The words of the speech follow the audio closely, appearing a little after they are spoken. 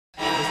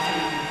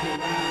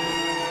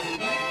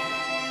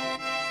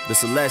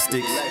The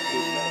Celestics,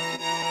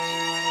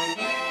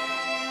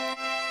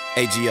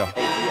 AGO,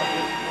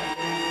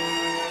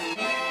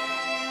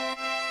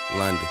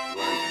 London.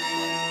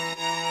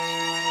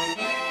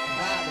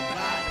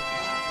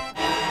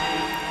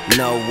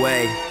 No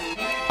way,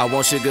 I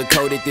won't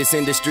sugarcoat it. This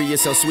industry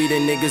is so sweet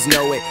and niggas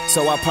know it.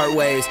 So I part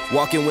ways,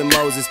 walking with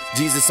Moses,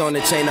 Jesus on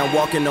the chain, I'm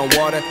walking on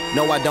water.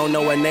 No, I don't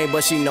know her name,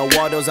 but she know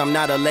Waldo's. I'm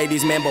not a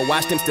ladies man, but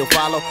watch them still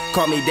follow.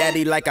 Call me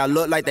daddy like I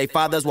look like they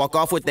fathers, walk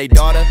off with they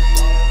daughter.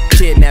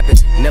 Kidnapping,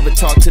 never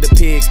talk to the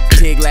pigs,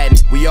 pig Latin,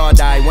 we all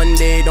die one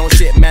day, don't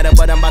shit matter,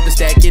 but I'm about to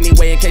stack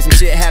anyway in case some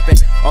shit happen.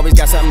 Always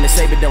got something to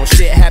say, but don't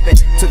shit happen.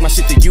 Took my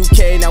shit to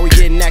UK, now we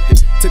getting active.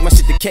 Took my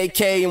shit to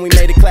KK and we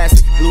made it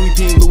classic. Louis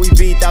P, Louis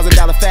V,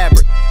 $1,000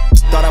 fabric.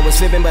 Thought I was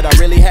slipping, but I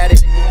really had it.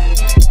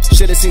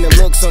 Should've seen the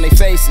looks on their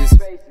faces.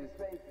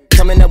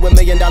 Coming up with $1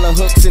 million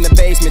hooks in the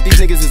basement, these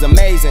niggas is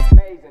amazing.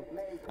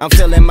 I'm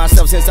feeling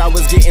myself since I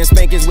was getting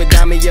spankings with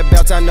diamond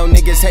belts. I know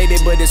niggas hate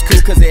it, but it's cool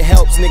cause it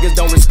helps. Niggas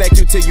don't respect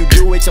you till you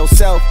do it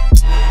yourself.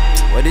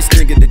 Well, this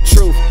nigga the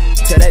truth.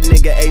 Tell that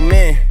nigga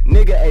amen.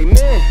 Nigga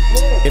amen.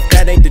 If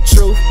that ain't the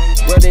truth,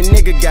 well then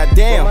nigga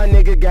goddamn. Well, my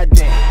nigga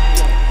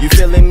goddamn. You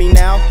feeling me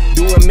now?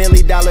 Do $1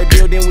 million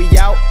deal, then we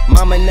out.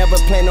 Mama never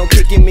planned on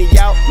kicking me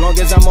out. Long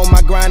as I'm on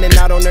my grind and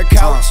not on her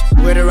couch.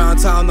 Word around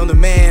town, I'm the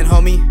man,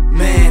 homie.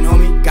 Man,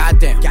 homie.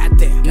 Goddamn.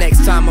 Goddamn.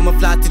 Next time I'ma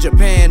fly to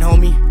Japan,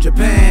 homie.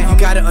 Japan. You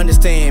gotta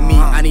understand me.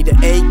 I need an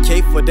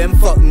AK for them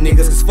fuck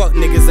niggas. Cause fuck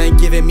niggas ain't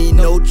giving me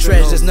no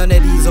treasures. None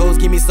of these hoes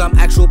give me some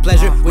actual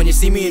pleasure. When you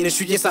see me in the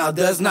street, your style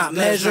does not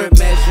measure.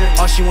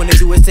 All she wanna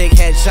do is take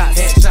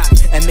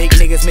headshots. And make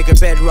niggas make a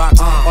bedrock.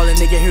 All a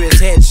nigga hear is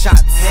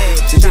headshots.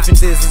 The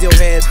difference is your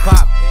head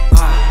pop.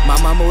 My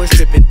mama was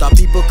tripping, thought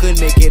people could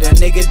make it. A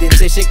nigga didn't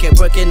say shit, kept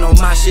working on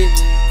my shit.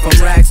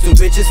 From rags to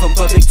bitches, from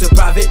public to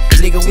private.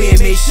 Nigga, we ain't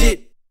made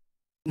shit.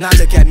 Now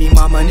look at me,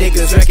 mama,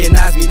 niggas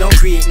recognize me, don't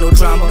create no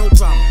drama.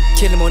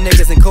 Killing more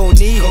niggas than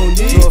Coney.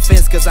 No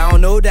offense, cause I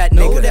don't know that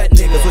nigga.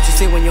 That's what you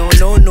say when you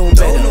don't know no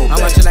better. I'm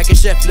watching like a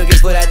chef looking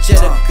for that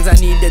cheddar. Cause I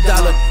need $1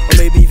 or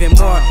maybe even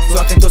more, so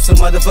I can throw some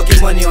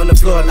motherfucking money on the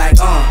floor like,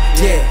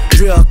 yeah,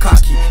 real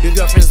cocky. Your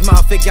girlfriend's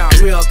mouth figure out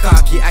real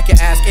cocky. I can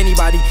ask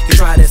anybody to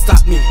try to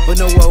stop me, but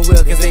no one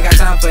will, cause they ain't got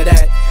time for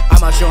that.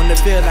 I'm out here on the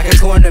field like a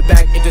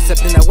cornerback,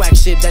 intercepting that whack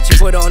shit that you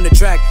put on the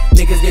track.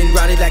 Niggas getting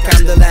rowdy like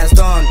I'm the last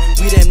on.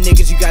 We them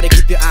niggas you gotta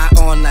keep your eye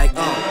on like,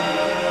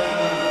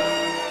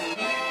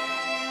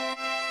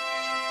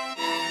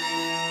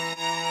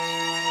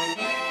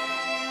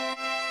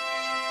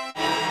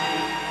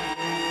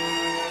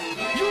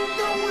 You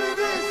know what it is.